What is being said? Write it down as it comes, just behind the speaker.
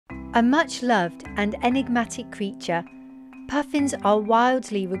A much-loved and enigmatic creature, puffins are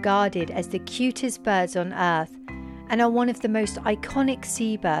widely regarded as the cutest birds on Earth and are one of the most iconic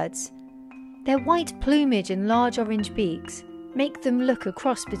seabirds. Their white plumage and large orange beaks make them look a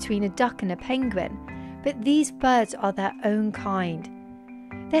cross between a duck and a penguin, but these birds are their own kind.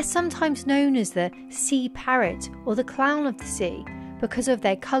 They're sometimes known as the sea parrot or the clown of the sea because of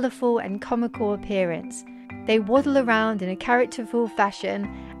their colourful and comical appearance. They waddle around in a characterful fashion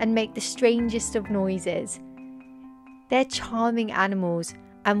and make the strangest of noises. They're charming animals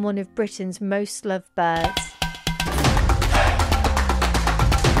and one of Britain's most loved birds.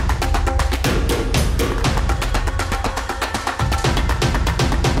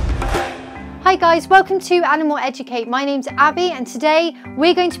 Hi guys, welcome to Animal Educate. My name's Abby and today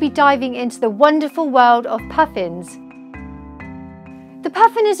we're going to be diving into the wonderful world of puffins. The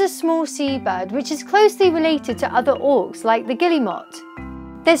puffin is a small seabird which is closely related to other auks like the guillemot.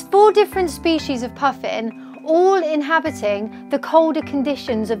 There's 4 different species of puffin, all inhabiting the colder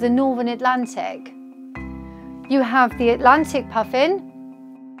conditions of the northern Atlantic. You have the Atlantic puffin,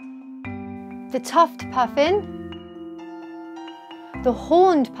 the tuft puffin, the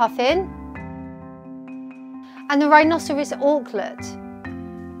horned puffin, and the rhinoceros auklet.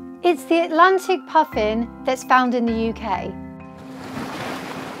 It's the Atlantic puffin that's found in the UK.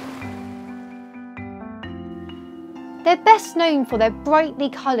 They're best known for their brightly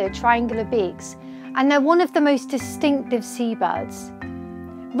coloured triangular beaks, and they're one of the most distinctive seabirds.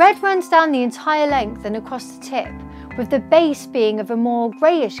 Red runs down the entire length and across the tip, with the base being of a more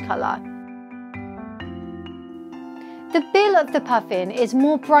greyish colour. The bill of the puffin is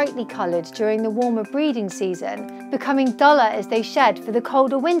more brightly coloured during the warmer breeding season, becoming duller as they shed for the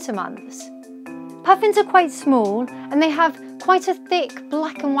colder winter months. Puffins are quite small and they have quite a thick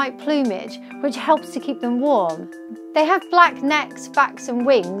black and white plumage which helps to keep them warm. They have black necks, backs and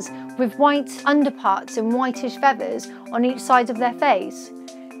wings with white underparts and whitish feathers on each side of their face.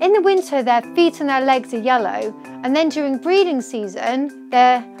 In the winter their feet and their legs are yellow, and then during breeding season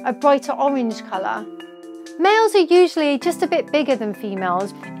they're a brighter orange colour. Males are usually just a bit bigger than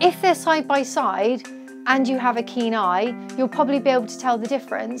females. If they're side by side and you have a keen eye, you'll probably be able to tell the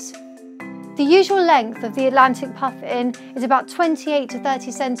difference. The usual length of the Atlantic puffin is about 28 to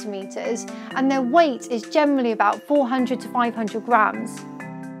 30 centimetres and their weight is generally about 400 to 500 grams.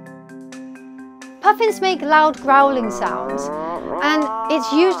 Puffins make loud growling sounds and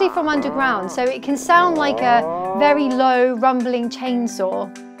it's usually from underground, so it can sound like a very low rumbling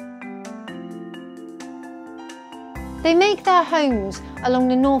chainsaw. They make their homes along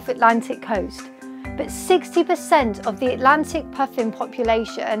the North Atlantic coast, but 60% of the Atlantic puffin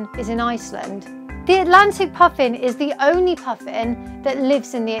population is in Iceland. The Atlantic puffin is the only puffin that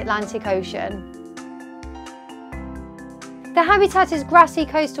lives in the Atlantic Ocean. Their habitat is grassy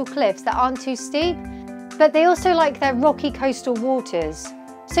coastal cliffs that aren't too steep, but they also like their rocky coastal waters.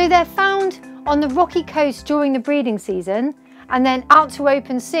 So they're found on the rocky coast during the breeding season and then out to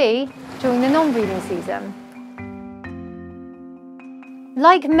open sea during the non-breeding season.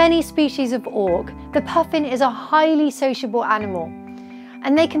 Like many species of auk, the puffin is a highly sociable animal,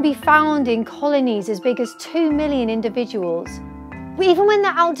 and they can be found in colonies as big as 2 million individuals. Even when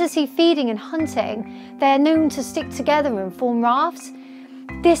they're out to sea feeding and hunting, they're known to stick together and form rafts.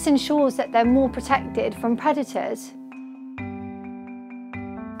 This ensures that they're more protected from predators.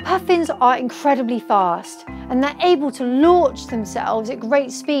 Puffins are incredibly fast, and they're able to launch themselves at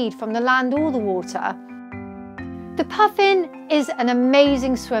great speed from the land or the water. The puffin is an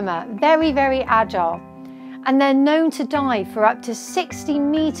amazing swimmer, very, very agile, and they're known to dive for up to 60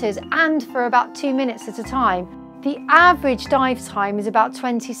 metres and for about 2 minutes at a time. The average dive time is about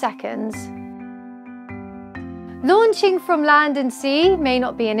 20 seconds. Launching from land and sea may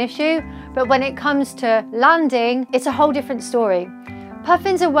not be an issue, but when it comes to landing, it's a whole different story.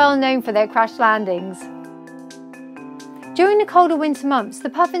 Puffins are well known for their crash landings. During the colder winter months, the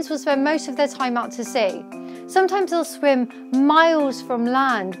puffins will spend most of their time out to sea. Sometimes they'll swim miles from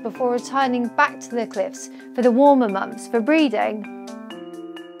land before returning back to the cliffs for the warmer months for breeding.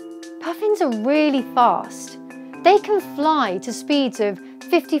 Puffins are really fast. They can fly to speeds of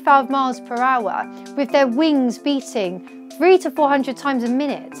 55 miles per hour with their wings beating 300 to 400 times a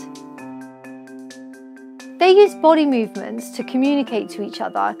minute. They use body movements to communicate to each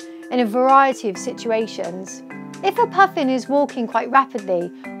other in a variety of situations. If a puffin is walking quite rapidly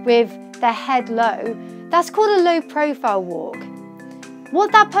with their head low, that's called a low profile walk.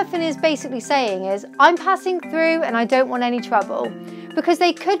 What that puffin is basically saying is, I'm passing through and I don't want any trouble, because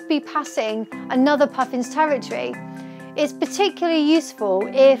they could be passing another puffin's territory. It's particularly useful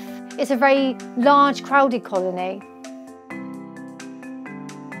if it's a very large crowded colony.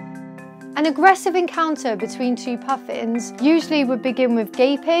 An aggressive encounter between two puffins usually would begin with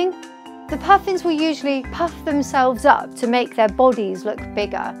gaping. The puffins will usually puff themselves up to make their bodies look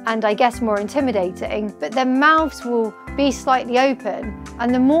bigger and I guess more intimidating, but their mouths will be slightly open,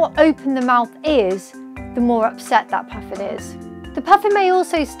 and the more open the mouth is, the more upset that puffin is. The puffin may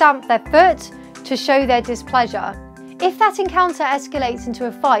also stamp their foot to show their displeasure. If that encounter escalates into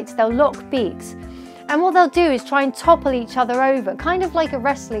a fight, they'll lock beaks, and what they'll do is try and topple each other over, kind of like a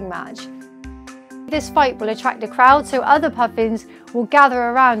wrestling match. This fight will attract a crowd, so other puffins will gather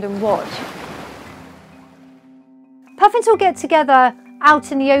around and watch. Puffins will get together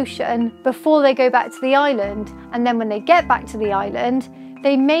out in the ocean before they go back to the island, and then when they get back to the island,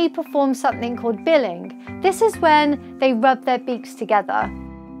 they may perform something called billing. This is when they rub their beaks together.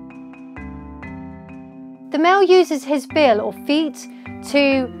 The male uses his bill or feet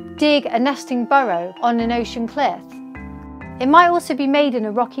to dig a nesting burrow on an ocean cliff. It might also be made in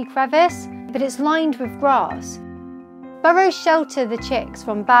a rocky crevice, but it's lined with grass. Burrows shelter the chicks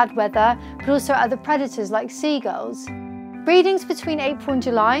from bad weather, but also other predators like seagulls. Breeding's between April and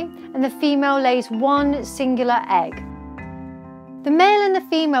July, and the female lays one singular egg. The male and the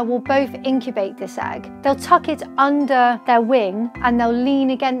female will both incubate this egg. They'll tuck it under their wing and they'll lean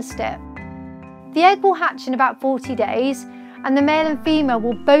against it. The egg will hatch in about 40 days, and the male and female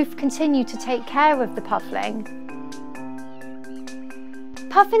will both continue to take care of the puffling.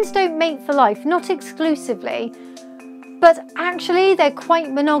 Puffins don't mate for life, not exclusively, but actually they're quite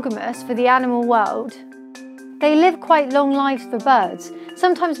monogamous for the animal world. They live quite long lives for birds,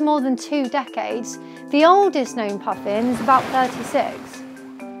 sometimes more than 2 decades. The oldest known puffin is about 36.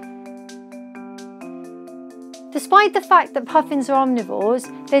 Despite the fact that puffins are omnivores,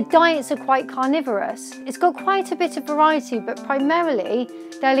 their diets are quite carnivorous. It's got quite a bit of variety, but primarily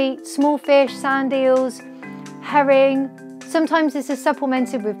they'll eat small fish, sand eels, herring. Sometimes this is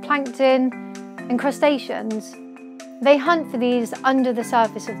supplemented with plankton and crustaceans. They hunt for these under the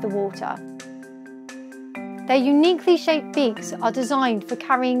surface of the water. Their uniquely shaped beaks are designed for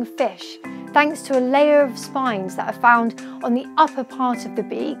carrying fish, thanks to a layer of spines that are found on the upper part of the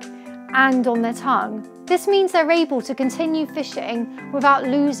beak and on their tongue. This means they're able to continue fishing without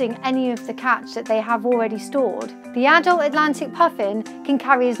losing any of the catch that they have already stored. The adult Atlantic puffin can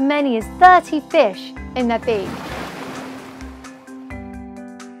carry as many as 30 fish in their beak.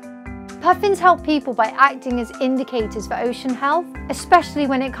 Puffins help people by acting as indicators for ocean health, especially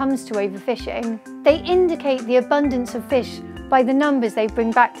when it comes to overfishing. They indicate the abundance of fish by the numbers they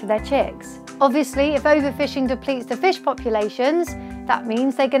bring back to their chicks. Obviously, if overfishing depletes the fish populations, that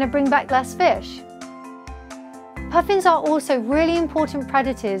means they're going to bring back less fish. Puffins are also really important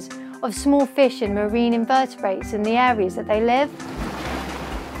predators of small fish and marine invertebrates in the areas that they live.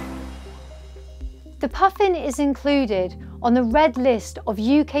 The puffin is included on the red list of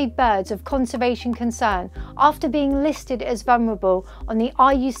UK birds of conservation concern after being listed as vulnerable on the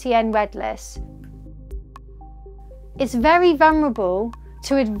IUCN Red List. It's very vulnerable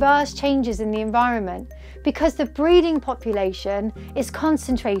to adverse changes in the environment because the breeding population is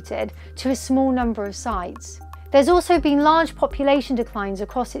concentrated to a small number of sites. There's also been large population declines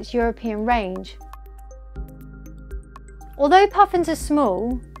across its European range. Although puffins are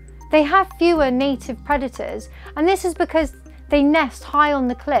small, they have fewer native predators, and this is because they nest high on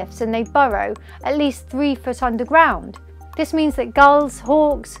the cliffs and they burrow at least 3 foot underground. This means that gulls,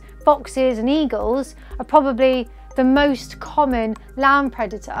 hawks, foxes and eagles are probably the most common land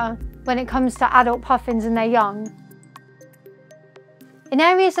predator when it comes to adult puffins and their young. In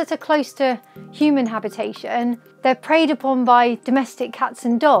areas that are close to human habitation, they're preyed upon by domestic cats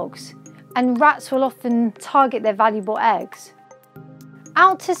and dogs, and rats will often target their valuable eggs.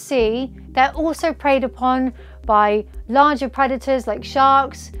 Out to sea, they're also preyed upon by larger predators like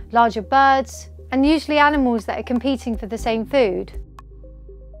sharks, larger birds, and usually animals that are competing for the same food.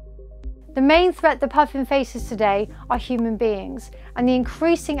 The main threat the puffin faces today are human beings and the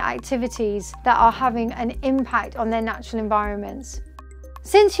increasing activities that are having an impact on their natural environments.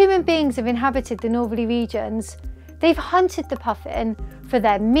 Since human beings have inhabited the northerly regions, they've hunted the puffin for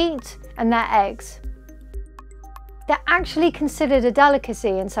their meat and their eggs. They're actually considered a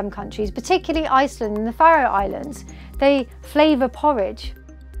delicacy in some countries, particularly Iceland and the Faroe Islands. They flavour porridge.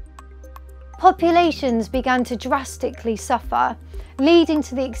 Populations began to drastically suffer, leading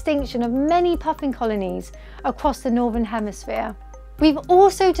to the extinction of many puffin colonies across the Northern Hemisphere. We've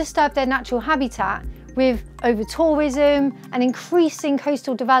also disturbed their natural habitat with over-tourism and increasing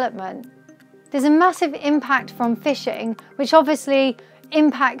coastal development. There's a massive impact from fishing, which obviously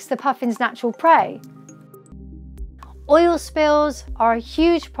impacts the puffin's natural prey. Oil spills are a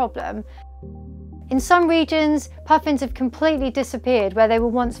huge problem. In some regions, puffins have completely disappeared where they were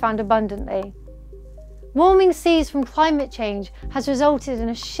once found abundantly. Warming seas from climate change has resulted in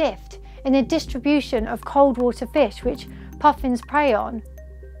a shift in the distribution of cold water fish which puffins prey on.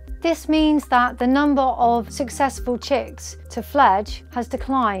 This means that the number of successful chicks to fledge has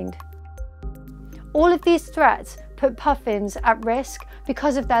declined. All of these threats put puffins at risk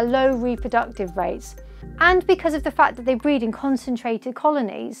because of their low reproductive rates and because of the fact that they breed in concentrated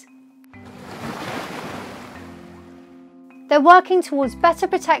colonies. They're working towards better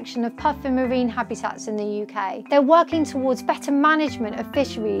protection of puffin marine habitats in the UK. They're working towards better management of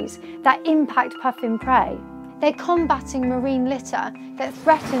fisheries that impact puffin prey. They're combating marine litter that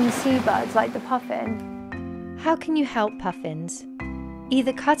threatens seabirds like the puffin. How can you help puffins?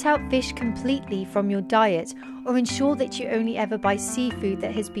 Either cut out fish completely from your diet or ensure that you only ever buy seafood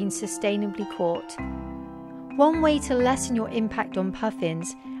that has been sustainably caught. One way to lessen your impact on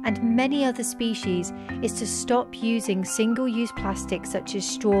puffins and many other species is to stop using single-use plastics such as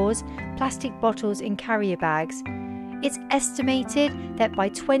straws, plastic bottles and carrier bags. It's estimated that by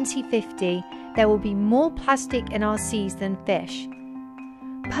 2050 there will be more plastic in our seas than fish.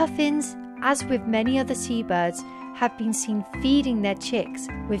 Puffins, as with many other seabirds, have been seen feeding their chicks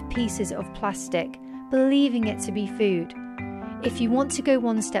with pieces of plastic, believing it to be food. If you want to go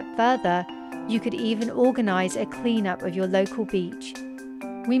one step further, you could even organise a clean-up of your local beach.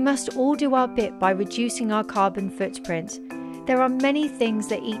 We must all do our bit by reducing our carbon footprint. There are many things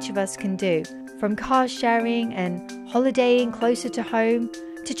that each of us can do, from car sharing and holidaying closer to home,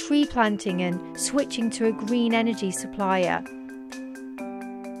 to tree planting and switching to a green energy supplier.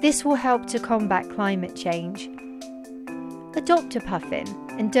 This will help to combat climate change. Adopt a puffin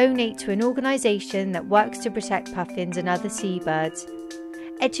and donate to an organisation that works to protect puffins and other seabirds.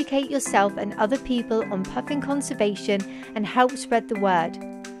 Educate yourself and other people on puffin conservation and help spread the word.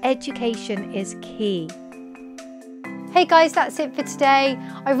 Education is key. Hey guys, that's it for today.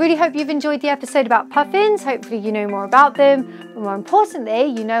 I really hope you've enjoyed the episode about puffins. Hopefully you know more about them, but more importantly,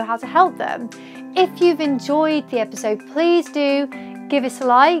 you know how to help them. If you've enjoyed the episode, please do give us a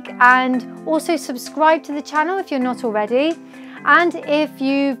like and also subscribe to the channel if you're not already. And if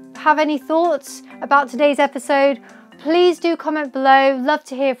you have any thoughts about today's episode, please do comment below. Love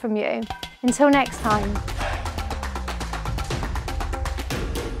to hear from you. Until next time.